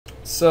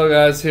So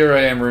guys, here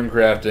I am rune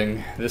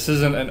crafting. This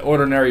isn't an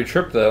ordinary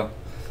trip though.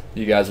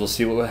 You guys will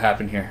see what will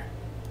happen here.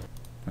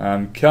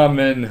 I'm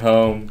coming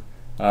home.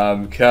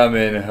 I'm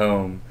coming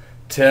home.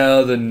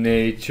 Tell the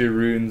nature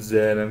runes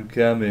that I'm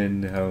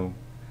coming home.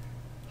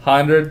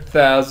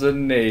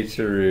 100,000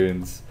 nature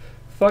runes.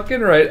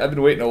 Fucking right, I've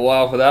been waiting a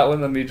while for that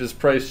one. Let me just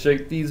price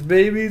shake these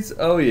babies.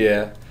 Oh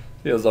yeah.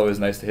 Feels always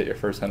nice to hit your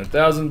first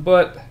 100,000,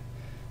 but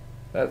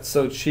that's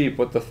so cheap.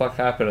 What the fuck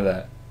happened to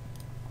that?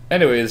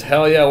 Anyways,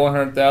 hell yeah,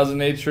 100,000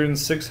 nature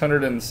runes,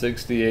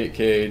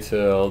 668k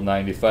till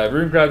 95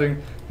 rune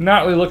crafting.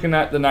 Not really looking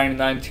at the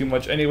 99 too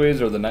much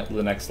anyways, or the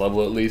next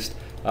level at least.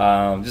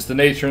 Just the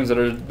nature runes that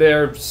are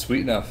there, sweet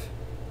enough.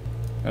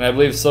 And I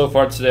believe so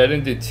far today I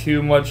didn't do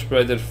too much, but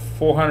I did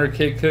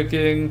 400k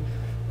cooking,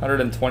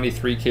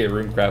 123k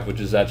rune craft, which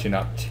is actually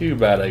not too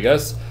bad, I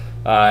guess.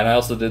 And I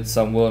also did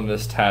some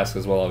wilderness tasks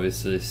as well,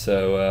 obviously.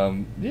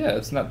 So yeah,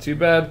 it's not too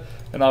bad.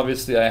 And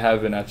obviously I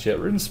haven't actually at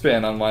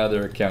RuneSpan on my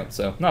other account,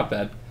 so not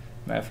bad.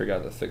 And I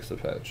forgot to fix the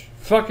pouch.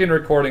 Fucking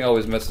recording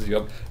always messes you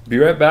up. Be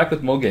right back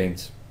with more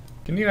games.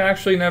 Can you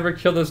actually never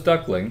kill this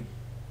duckling?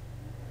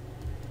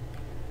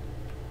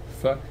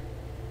 Fuck.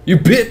 You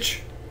bitch!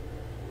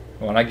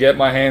 When I get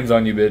my hands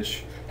on you,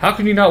 bitch. How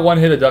can you not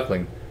one-hit a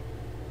duckling?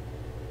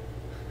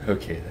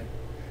 Okay then.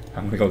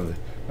 I'm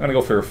gonna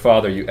go for your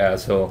father, you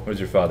asshole. Where's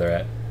your father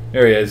at?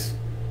 There he is.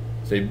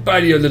 Say bye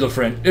to your little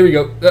friend. There we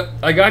go.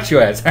 I got you,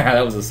 ass.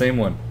 That was the same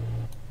one.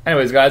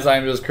 Anyways, guys,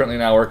 I'm just currently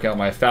now working on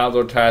my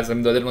Falzor tasks. I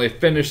didn't really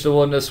finish the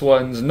wilderness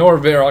ones, nor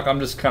Varrock. I'm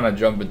just kind of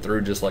jumping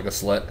through just like a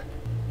slut.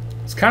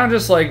 It's kind of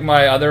just like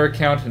my other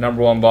account,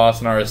 number 1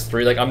 boss in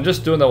RS3. Like, I'm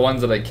just doing the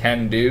ones that I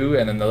can do,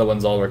 and then the other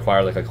ones all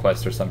require like a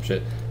quest or some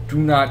shit. Do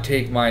not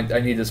take mine. I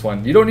need this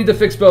one. You don't need to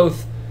fix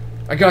both.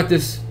 I got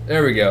this.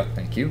 There we go.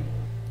 Thank you.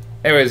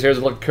 Anyways, here's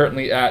a look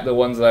currently at the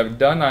ones that I've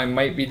done. I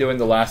might be doing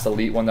the last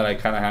elite one that I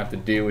kind of have to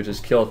do, which is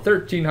kill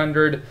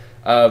 1,300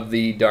 of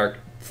the dark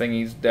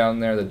thingies down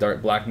there, the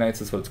dark black knights,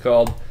 that's what it's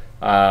called,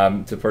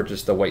 to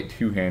purchase the white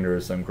two-hander or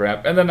some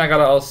crap. And then I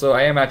gotta also,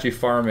 I am actually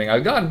farming.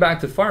 I've gotten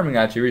back to farming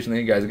actually recently,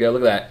 you guys.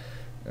 Look at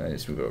that.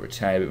 Just move over a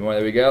tiny bit more.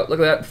 There we go.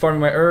 Look at that.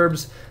 Farming my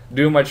herbs,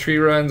 doing my tree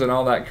runs and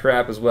all that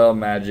crap as well,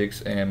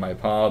 magics and my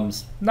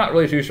palms. Not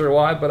really too sure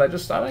why, but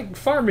I like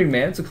farming,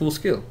 man. It's a cool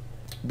skill.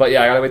 But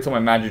yeah, I gotta wait till my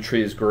magic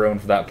tree is grown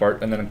for that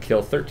part, and then kill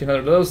 1,300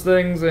 of those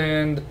things,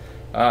 and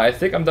I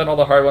think I'm done all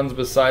the hard ones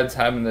besides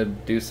having to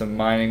do some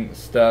mining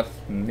stuff.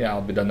 And yeah,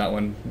 I'll be done that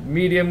one.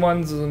 Medium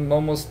ones, I'm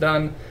almost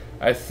done.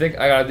 I think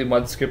I gotta do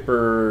Mud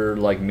Skipper,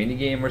 like,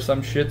 minigame or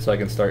some shit, so I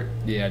can start,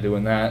 yeah,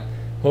 doing that.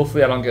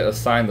 Hopefully I don't get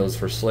assigned those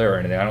for Slayer or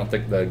anything. I don't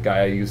think the guy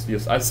I used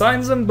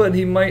assigns them, but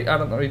he might. I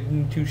don't know,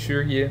 I'm too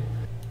sure, yeah.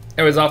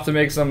 Anyways, off to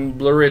make some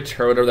Blurrit,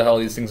 or whatever the hell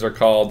these things are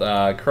called,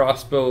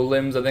 crossbow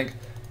limbs, I think.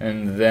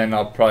 And then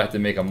I'll probably have to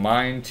make a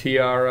mine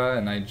tiara,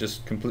 and I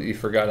just completely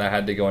forgot I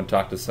had to go and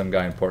talk to some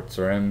guy in Port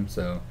Sarim,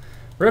 so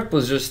Rip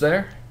was just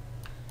there.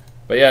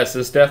 But yes,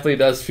 this definitely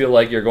does feel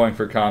like you're going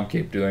for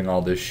Comcape doing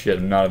all this shit,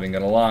 I'm not even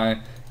gonna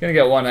lie. Gonna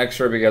get 1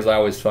 extra because I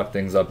always fuck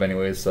things up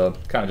anyways, so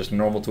kind of just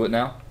normal to it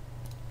now.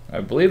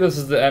 I believe this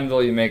is the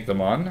anvil you make them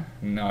on,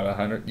 not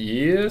 100.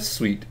 Yeah,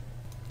 sweet.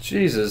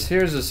 Jesus,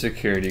 here's a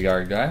security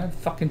guard guy. It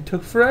fucking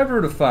took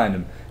forever to find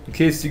him. In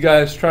case you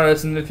guys try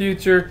this in the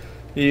future,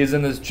 he's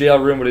in this jail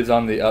room, but he's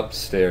on the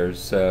upstairs,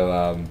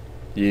 so,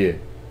 yeah.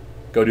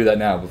 Go do that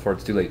now before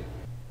it's too late.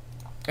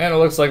 And it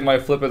looks like my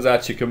flip is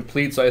actually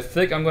complete, so I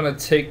think I'm going to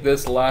take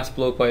this last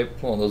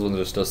blowpipe, well, those ones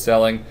are still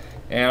selling,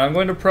 and I'm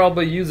going to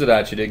probably use it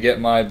actually to get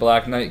my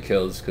Black Knight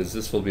kills, because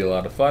this will be a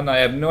lot of fun. I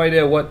have no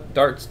idea what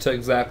darts to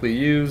exactly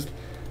use,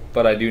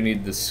 but I do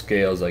need the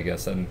scales, I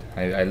guess, and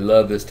I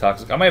love this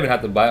toxic. I might even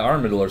have to buy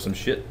Armadillo or some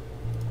shit.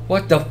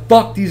 What the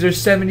fuck? These are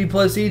 70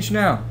 plus each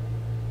now.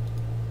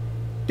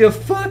 The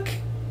fuck?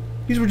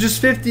 These were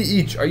just 50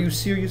 each. Are you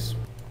serious?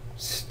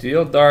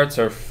 Steel darts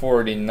are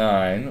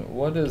 49.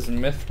 What is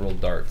mithril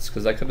darts?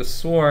 Because I could have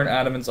sworn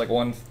adamant's like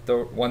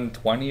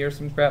 120 or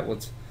some crap.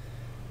 What's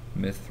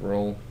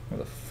mithril? Where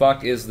the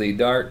fuck is the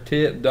dart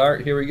tip?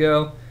 Dart, here we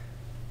go.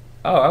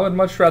 Oh, I would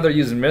much rather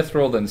use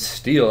mithril than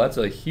steel. That's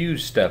a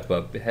huge step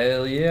up.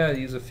 Hell yeah,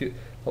 use a few.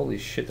 Holy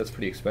shit, that's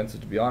pretty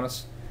expensive to be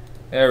honest.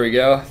 There we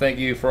go. Thank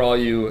you for all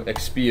you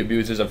XP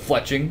abusers of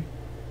fletching.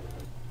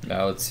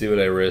 Now let's see what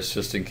I risk,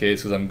 just in case,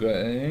 because I'm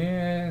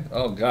good.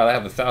 Oh god, I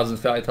have 1,000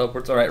 Valley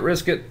teleports. Alright,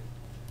 risk it.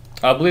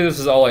 I believe this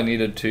is all I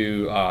needed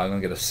to... I'm gonna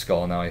get a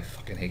skull now. I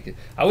fucking hate it.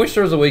 I wish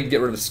there was a way you could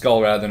get rid of the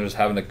skull rather than just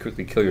having to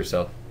quickly kill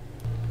yourself.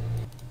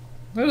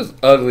 That is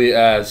ugly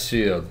ass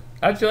shield.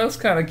 Actually, that's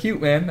kind of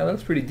cute, man. That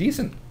looks pretty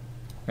decent.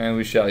 And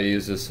we shall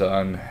use this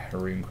on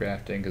rune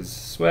crafting, because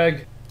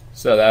swag.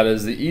 So that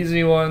is the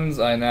easy ones.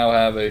 I now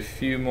have a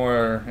few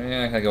more...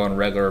 I gotta go on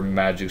regular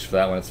magics for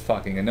that one. It's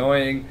fucking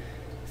annoying.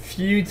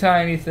 Few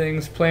tiny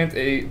things. Place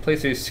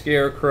a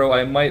scarecrow.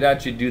 I might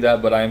actually do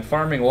that, but I'm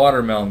farming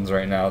watermelons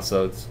right now,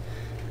 so it's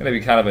gonna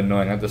be kind of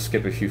annoying. I have to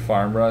skip a few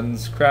farm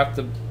runs. Craft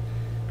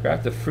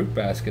a fruit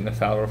basket in the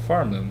Falor,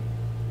 farm them.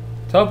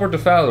 Teleport to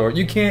Falor.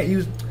 You can't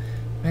use.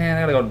 Man,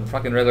 I gotta go to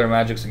fucking regular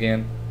magics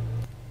again.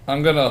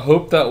 I'm gonna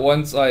hope that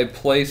once I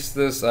place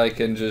this, I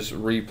can just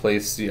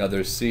replace the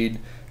other seed.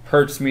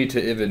 Hurts me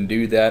to even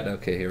do that.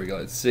 Okay, here we go.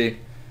 Let's see.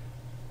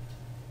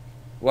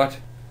 What?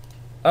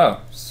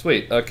 Oh,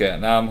 sweet. Okay,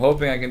 now I'm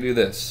hoping I can do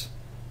this.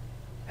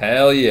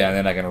 Hell yeah, and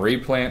then I can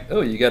replant.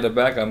 Oh, you got it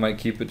back. I might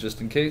keep it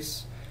just in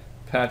case.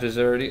 Patch is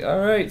already...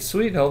 Alright,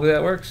 sweet. Hopefully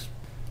that works.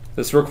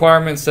 This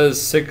requirement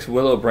says 6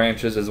 willow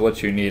branches is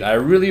what you need. I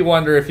really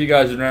wonder if you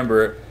guys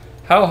remember,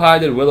 how high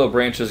did willow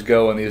branches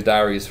go when these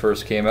diaries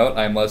first came out?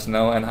 I must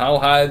know. And how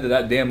high did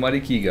that damn muddy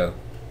key go?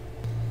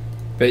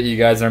 Bet you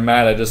guys are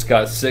mad I just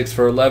got 6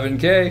 for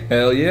 11k.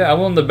 Hell yeah. I'm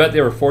willing to bet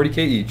they were 40k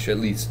each, at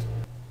least.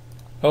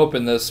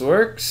 Hoping this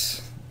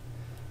works.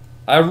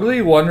 I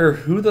really wonder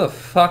who the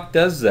fuck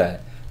does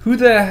that. Who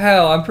the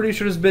hell? I'm pretty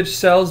sure this bitch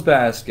sells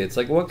baskets.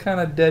 Like, what kind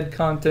of dead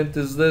content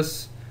is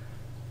this?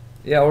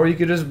 Yeah, or you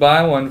could just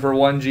buy one for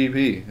 1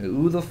 GP.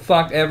 Who the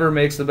fuck ever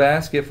makes a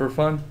basket for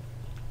fun?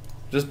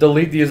 Just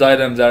delete these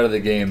items out of the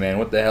game, man.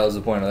 What the hell is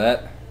the point of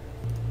that?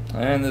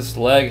 And this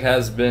leg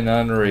has been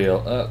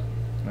unreal. Oh,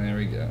 there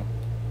we go.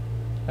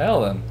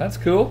 Hell then, that's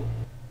cool.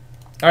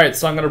 Alright,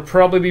 so I'm going to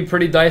probably be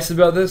pretty dicey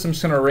about this. I'm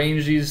just going to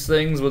arrange these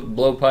things with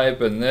blowpipe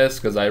and this,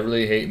 because I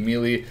really hate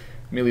melee.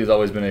 Melee's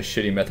always been a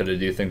shitty method to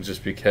do things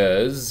just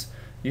because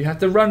you have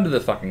to run to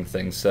the fucking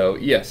thing, so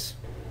yes.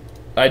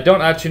 I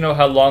don't actually know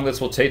how long this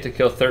will take to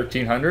kill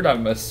 1300.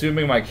 I'm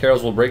assuming my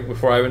carols will break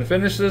before I even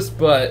finish this,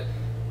 but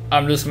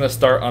I'm just going to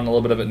start on a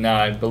little bit of it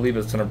now. I believe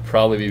it's going to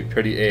probably be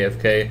pretty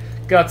AFK.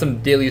 Got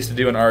some dailies to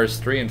do in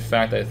RS3. In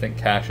fact, I think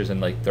cash is in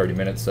like 30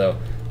 minutes, so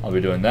I'll be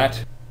doing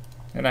that.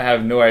 And I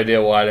have no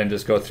idea why I didn't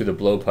just go through the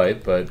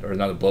blowpipe, or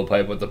not the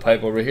blowpipe, but the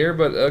pipe over here,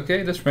 but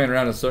okay, just ran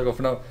around in a circle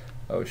for no...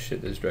 Oh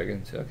shit, there's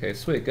dragons. Okay,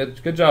 sweet.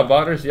 Good job,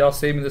 botters. Y'all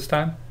saved me this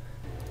time.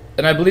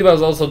 And I believe I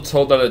was also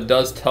told that it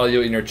does tell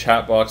you in your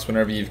chat box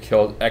whenever you've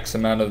killed X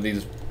amount of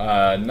these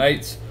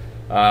knights.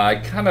 I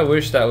kind of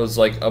wish that was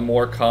like a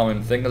more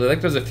common thing, because I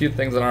think there's a few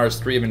things on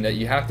RS3 even that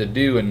you have to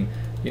do, and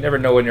you never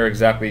know when you're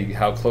exactly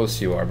how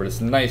close you are. But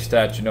it's nice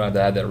that you know how to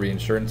add that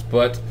reinsurance.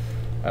 But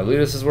I believe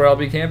this is where I'll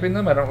be camping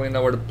them. I don't really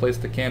know where to place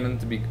the cannon,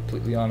 to be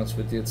completely honest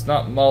with you. It's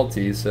not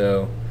multi,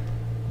 so...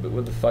 But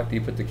where the fuck do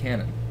you put the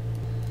cannon?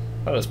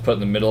 I'll just put it in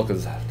the middle,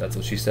 because that's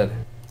what she said.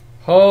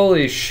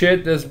 Holy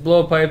shit, this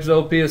blowpipe's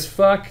OP as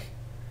fuck.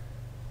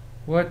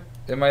 What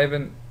am I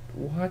even...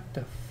 What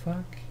the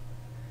fuck?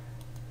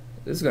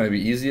 This is going to be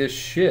easy as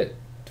shit.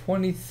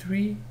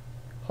 23?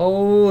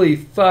 Holy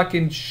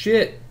fucking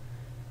shit.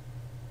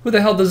 Who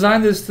the hell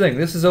designed this thing?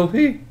 This is OP.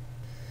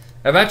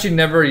 I've actually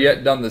never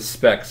yet done the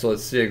spec, so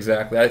let's see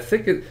exactly. I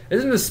think it...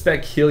 Isn't the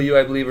spec heal you,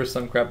 I believe, or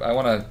some crap? I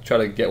want to try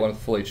to get one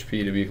full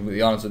HP, to be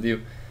completely honest with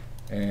you.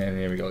 And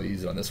here we go,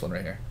 easy on this one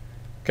right here.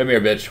 Come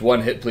here, bitch.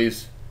 1 hit,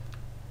 please.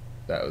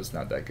 That was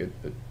not that good,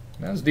 but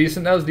that was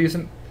decent. That was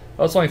decent.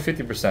 Oh, it's only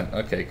 50%.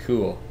 Okay,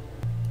 cool.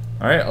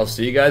 Alright, I'll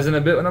see you guys in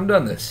a bit when I'm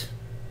done this.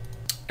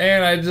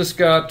 And I just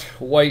got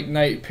White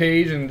Knight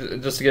page,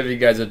 and just to give you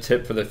guys a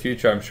tip for the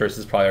future, I'm sure this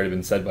has probably already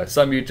been said by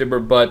some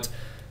YouTuber, but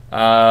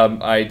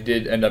I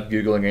did end up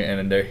Googling it,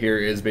 and here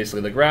is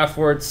basically the graph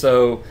for it.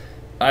 So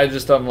I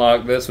just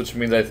unlocked this, which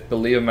means I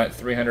believe I'm at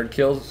 300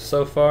 kills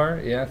so far.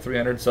 Yeah,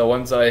 300. So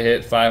once I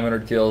hit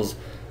 500 kills,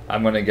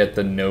 I'm going to get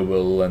the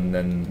Noble, and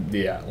then,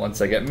 yeah, once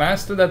I get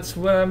Master, that's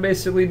when I'm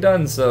basically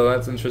done. So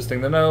that's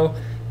interesting to know.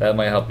 That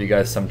might help you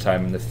guys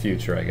sometime in the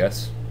future, I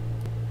guess.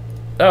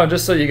 Oh, and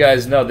just so you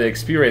guys know, the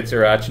XP rates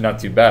are actually not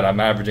too bad. I'm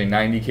averaging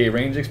 90k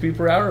range XP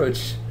per hour,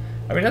 which,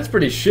 I mean, that's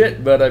pretty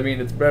shit, but I mean,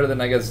 it's better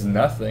than, I guess,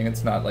 nothing.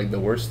 It's not like the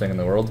worst thing in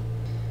the world.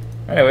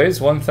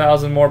 Anyways,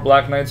 1,000 more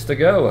Black Knights to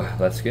go.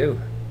 Let's go.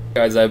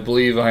 Guys, I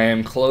believe I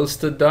am close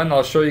to done.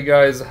 I'll show you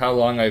guys how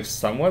long I've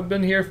somewhat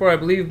been here for. I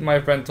believe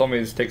my friend told me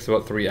this takes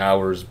about 3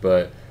 hours,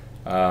 but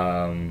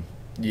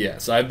yeah,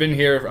 so I've been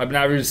here. I've been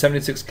averaging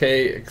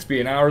 76k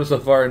XP an hour so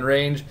far in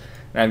range,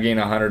 and I've gained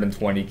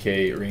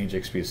 120k range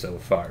XP so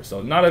far.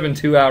 So not even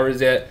 2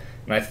 hours yet,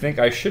 and I think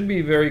I should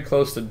be very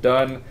close to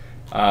done.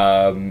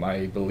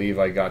 I believe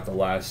I got the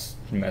last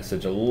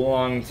message a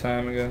long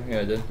time ago.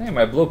 Yeah, I did. Hey,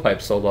 my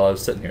blowpipe sold while I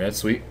was sitting here. That's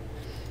sweet.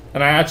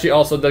 And I actually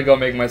also did go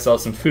make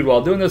myself some food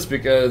while doing this,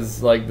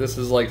 because like this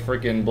is like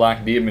freaking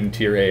Black Demon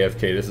tier AFK.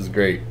 This is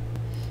great.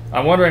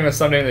 I'm wondering if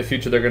someday in the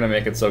future they're gonna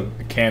make it so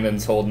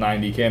cannons hold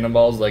 90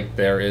 cannonballs, like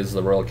there is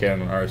the Royal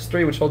Cannon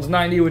RS3, which holds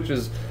 90, which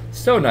is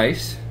so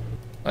nice.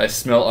 I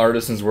smell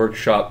Artisan's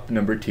Workshop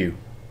 #2.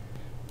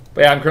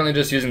 But yeah, I'm currently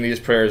just using these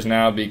prayers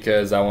now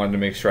because I wanted to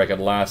make sure I could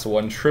last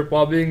 1 trip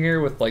while being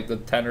here with like the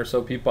 10 or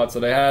so peapots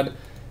that I had.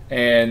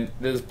 And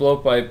this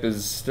blowpipe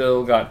has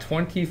still got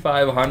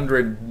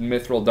 2,500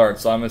 mithril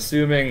darts, so I'm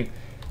assuming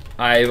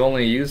I've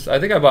only used, I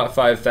think I bought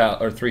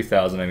 5,000, or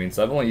 3,000 I mean,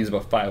 so I've only used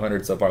about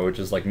 500 so far, which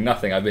is like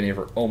nothing. I've been here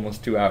for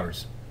almost 2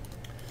 hours.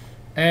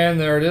 And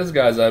there it is,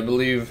 guys. I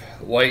believe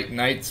White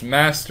Knight's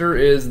Master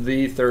is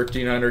the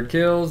 1,300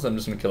 kills. I'm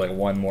just going to kill like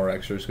 1 more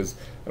extras because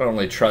I don't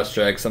really trust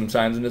drag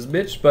sometimes in this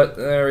bitch, but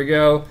there we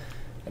go.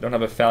 I don't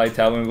have a Fally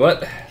Talon,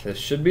 but this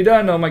should be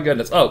done. Oh my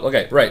goodness. Oh,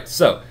 okay, right,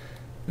 so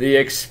the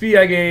XP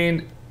I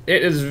gained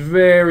It is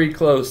very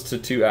close to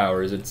 2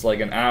 hours. It's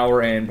like an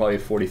hour and probably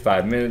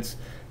 45 minutes.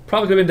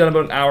 Probably could have been done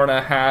about an hour and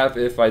a half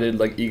if I did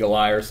like Eagle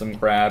Eye or some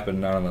crap,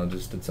 and I don't know,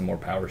 just did some more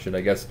power shit,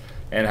 I guess,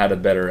 and had a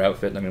better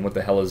outfit. I mean, what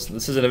the hell is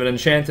this? Isn't even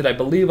enchanted. I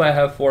believe I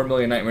have 4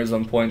 million nightmares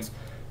on points.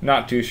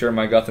 Not too sure.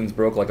 My Guthans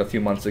broke like a few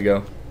months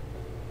ago.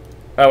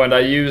 Oh, and I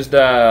used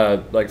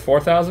like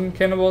 4,000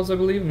 cannonballs, I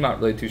believe. I'm not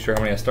really too sure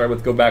how many I started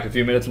with. Go back a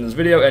few minutes in this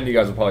video, and you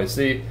guys will probably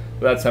see.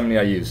 But that's how many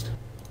I used.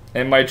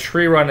 And my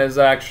tree run is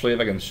actually, if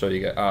I can show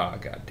you guys. Ah,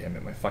 god damn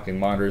it, my fucking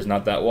monitor is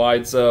not that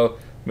wide, so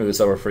move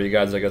this over for you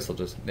guys. I guess I'll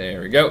just,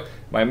 there we go.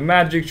 My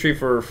magic tree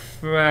for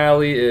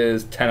Valley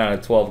is 10 out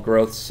of 12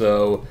 growth,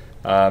 so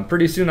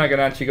pretty soon I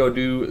can actually go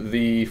do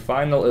the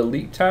final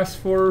elite task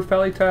for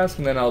Valley task,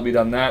 and then I'll be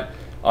done that.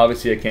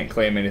 Obviously, I can't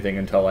claim anything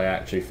until I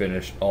actually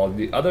finish all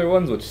the other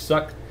ones, which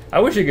suck. I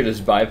wish you could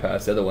just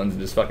bypass the other ones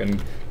and just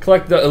fucking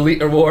collect the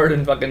elite reward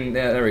and fucking,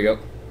 yeah, there we go.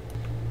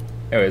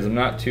 Anyways, I'm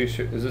not too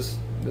sure. Is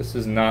this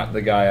is not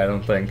the guy, I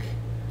don't think.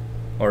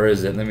 Or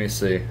is it? Let me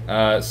see.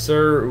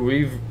 Sir,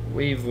 we've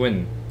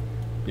win.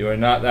 You are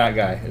not that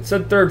guy. It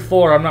said 3rd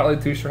floor. I'm not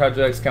really too sure how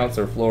Jax counts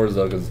their floors,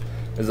 though, because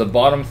is the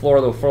bottom floor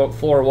the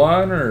floor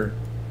 1, or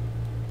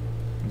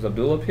is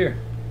Abdul up here?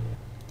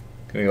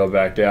 Can we go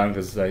back down,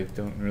 because I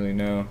don't really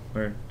know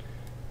where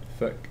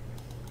the fuck.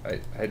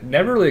 I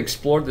never really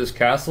explored this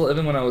castle,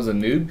 even when I was a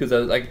noob, because I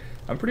was like,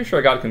 I'm pretty sure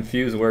I got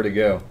confused where to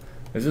go.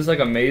 Is this like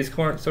a maze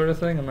court sort of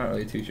thing? I'm not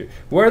really too sure.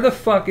 Where the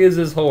fuck is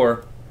this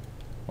whore?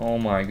 Oh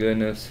my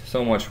goodness.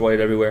 So much white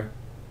everywhere.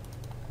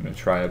 I'm gonna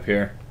try up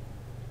here.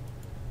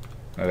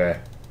 Okay.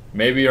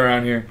 Maybe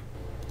around here.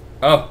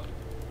 Oh!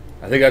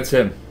 I think that's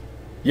him.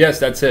 Yes,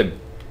 that's him.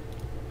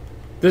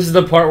 This is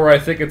the part where I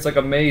think it's like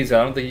a maze.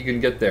 I don't think you can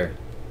get there.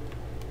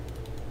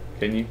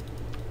 Can you?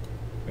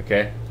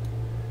 Okay.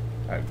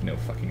 I have no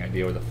fucking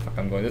idea where the fuck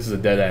I'm going. This is a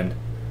dead end.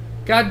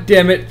 God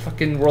damn it!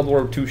 Fucking World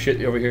War II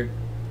shit over here.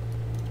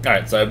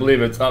 Alright, so I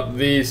believe it's up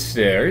these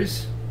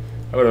stairs.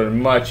 That would have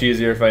been much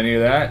easier if I knew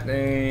that.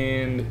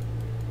 And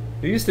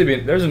there used to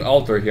be, there's an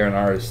altar here in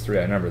RS3.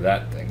 I remember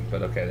that thing.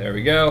 But okay, there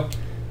we go.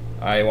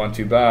 I want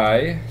to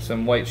buy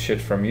some white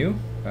shit from you.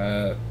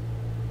 And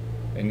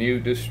you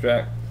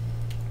distract.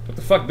 What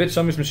the fuck, bitch?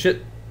 Show me some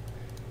shit.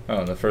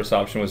 Oh, the first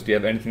option was, do you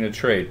have anything to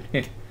trade?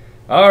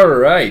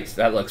 Alright,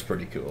 that looks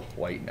pretty cool.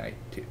 White Knight.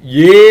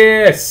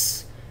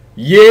 Yes!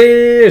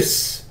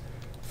 Yes!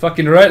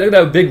 Fucking right, look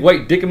at that big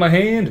white dick in my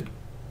hand.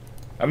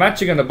 I'm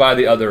actually going to buy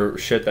the other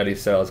shit that he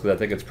sells because I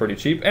think it's pretty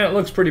cheap and it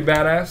looks pretty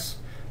badass.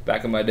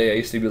 Back in my day, I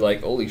used to be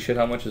like, holy shit,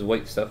 how much is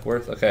white stuff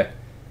worth? Okay,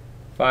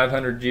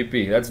 500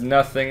 GP. That's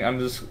nothing. I'm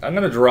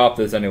going to drop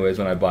this anyways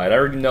when I buy it. I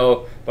already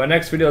know by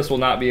next video this will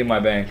not be in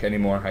my bank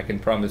anymore. I can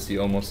promise you,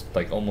 almost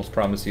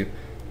promise you.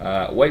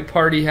 White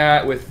party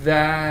hat with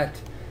that.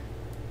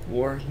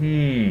 Or,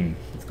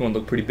 it's going to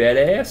look pretty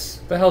badass.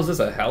 What the hell is this,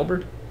 a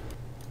halberd?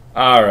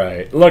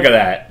 Alright, look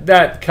at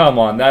that. Come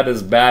on, that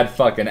is bad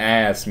fucking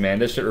ass, man.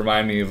 This shit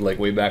remind me of like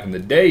way back in the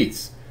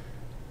days.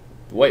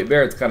 The White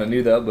Barrett's kind of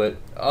new though, but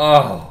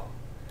oh,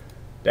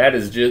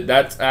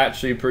 that's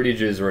actually pretty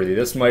jizz-worthy.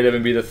 This might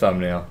even be the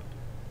thumbnail.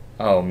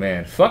 Oh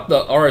man, fuck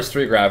the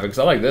RS3 graphics.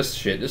 I like this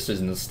shit. This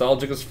is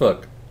nostalgic as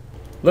fuck.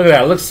 Look at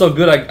that, it looks so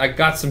good. I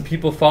got some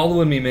people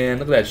following me, man.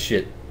 Look at that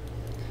shit.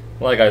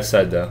 Like I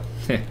said though,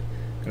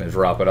 gonna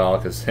drop it all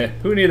because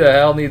who the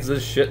hell needs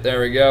this shit? There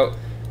we go.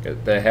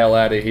 Get the hell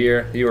out of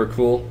here. You are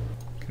cool.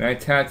 Can I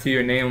tattoo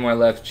your name on my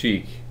left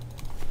cheek?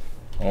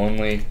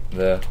 Only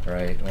the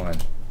right one.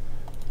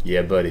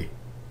 Yeah, buddy.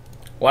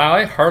 Wow,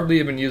 I hardly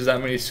even use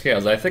that many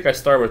scales. I think I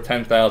started with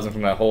 10,000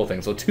 from that whole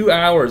thing. So 2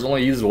 hours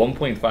only uses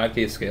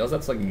 1.5k scales.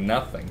 That's like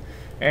nothing.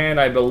 And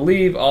I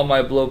believe all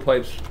my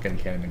blowpipes can't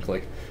even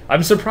click.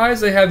 I'm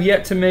surprised they have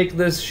yet to make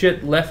this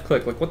shit left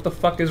click. Like, what the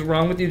fuck is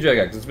wrong with you,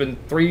 Jagex? It's been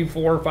 3,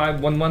 4, 5,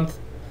 1 month.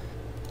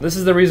 This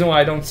is the reason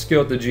why I don't skill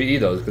with the GE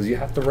though, because you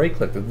have to right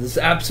click. This is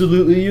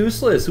absolutely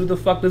useless. Who the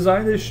fuck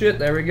designed this shit?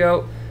 There we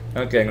go.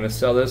 Okay, I'm gonna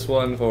sell this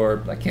one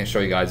for, I can't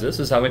show you guys this.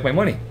 This is how I make my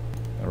money.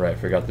 Alright,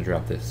 forgot to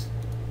drop this.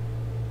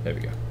 There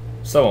we go.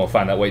 Someone will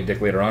find that white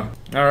dick later on.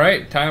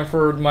 Alright, time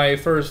for my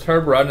first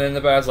herb run in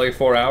the past like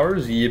 4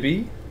 hours.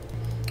 Yippee.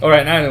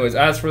 Alright, now anyways,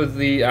 as for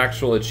the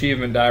actual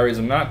achievement diaries,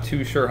 I'm not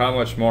too sure how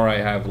much more I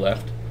have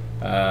left.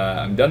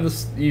 I'm done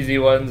the easy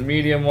ones,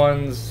 medium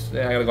ones.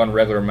 Yeah, I gotta go on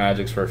regular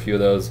magics for a few of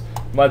those.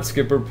 Mud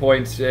skipper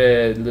points,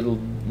 little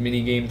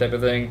mini game type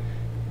of thing.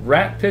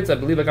 Rat pits, I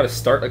believe I gotta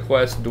start a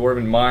quest.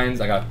 Dwarven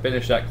mines, I gotta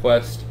finish that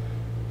quest.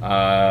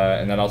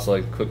 And then also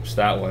like equips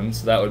that one.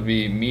 So that would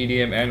be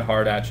medium and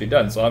hard actually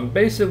done. So I'm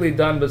basically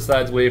done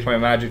besides waiting for my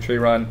magic tree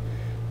run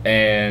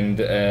and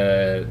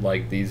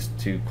like these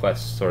 2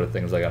 quest sort of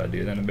things I gotta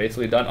do. Then I'm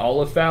basically done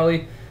all of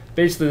Valley.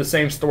 Basically the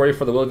same story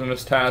for the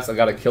wilderness task. I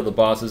gotta kill the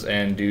bosses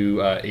and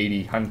do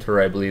 80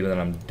 hunter, I believe, and then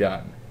I'm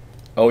done.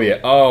 Oh yeah,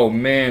 oh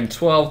man,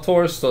 12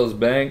 torsos,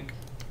 bank.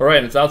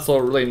 Alright, it's also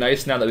really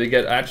nice now that we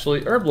get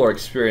actually herblore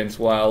experience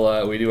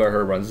while we do our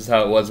herb runs. This is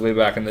how it was way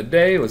back in the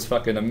day. It was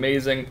fucking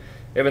amazing.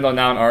 Even though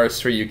now in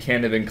RS3 you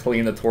can't even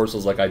clean the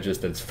torsos like I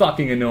just did. It's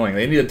fucking annoying.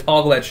 They need to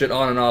toggle that shit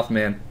on and off,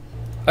 man.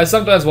 I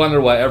sometimes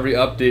wonder why every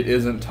update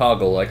isn't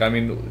toggle. Like, I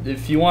mean,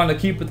 if you want to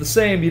keep it the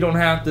same, you don't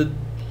have to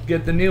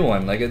get the new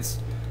one. Like, it's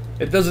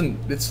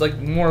like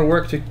more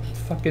work to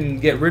fucking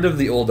get rid of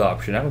the old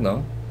option. I don't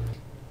know.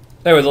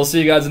 Anyways, I'll see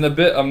you guys in a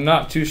bit. I'm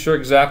not too sure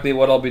exactly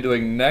what I'll be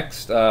doing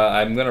next.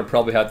 I'm gonna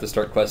probably have to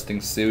start questing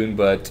soon,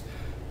 but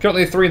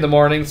currently 3 in the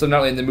morning, so I'm not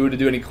really in the mood to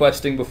do any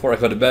questing before I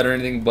go to bed or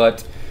anything,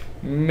 but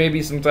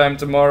maybe sometime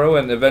tomorrow,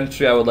 and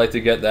eventually I would like to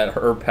get that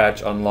herb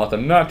patch unlocked.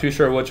 I'm not too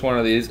sure which one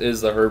of these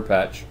is the herb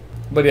patch.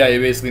 But yeah, you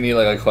basically need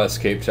like a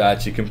quest cape to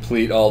actually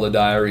complete all the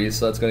diaries,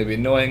 so that's going to be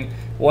annoying.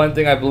 One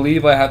thing I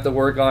believe I have to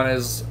work on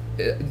is,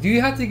 do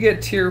you have to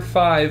get tier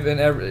 5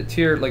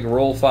 and like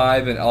roll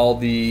 5 and all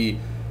the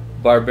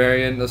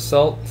barbarian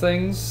assault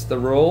things, the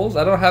rolls?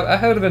 I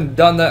haven't even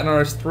done that in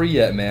RS3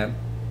 yet, man.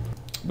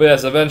 But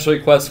yes, eventually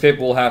quest cape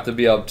will have to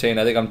be obtained.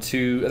 I think it's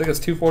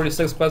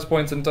 246 quest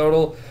points in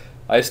total.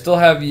 I still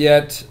have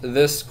yet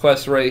this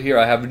quest right here.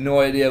 I have no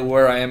idea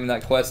where I am in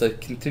that quest. I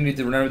continue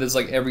to remember this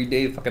like every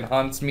day. It fucking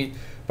haunts me.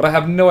 But I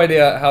have no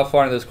idea how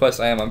far in this quest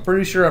I am. I'm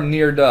pretty sure I'm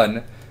near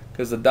done,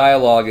 because the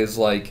dialogue is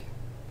like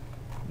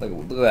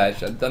look at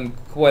that. I've done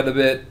quite a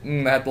bit.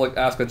 I have to like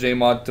ask a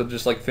JMod to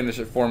just like finish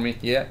it for me.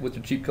 Yeah, with the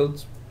cheat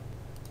codes.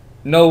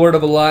 No word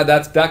of a lie.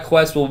 That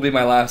quest will be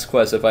my last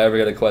quest if I ever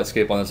get a quest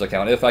cape on this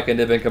account. If I can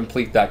even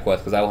complete that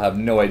quest, because I will have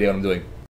no idea what I'm doing.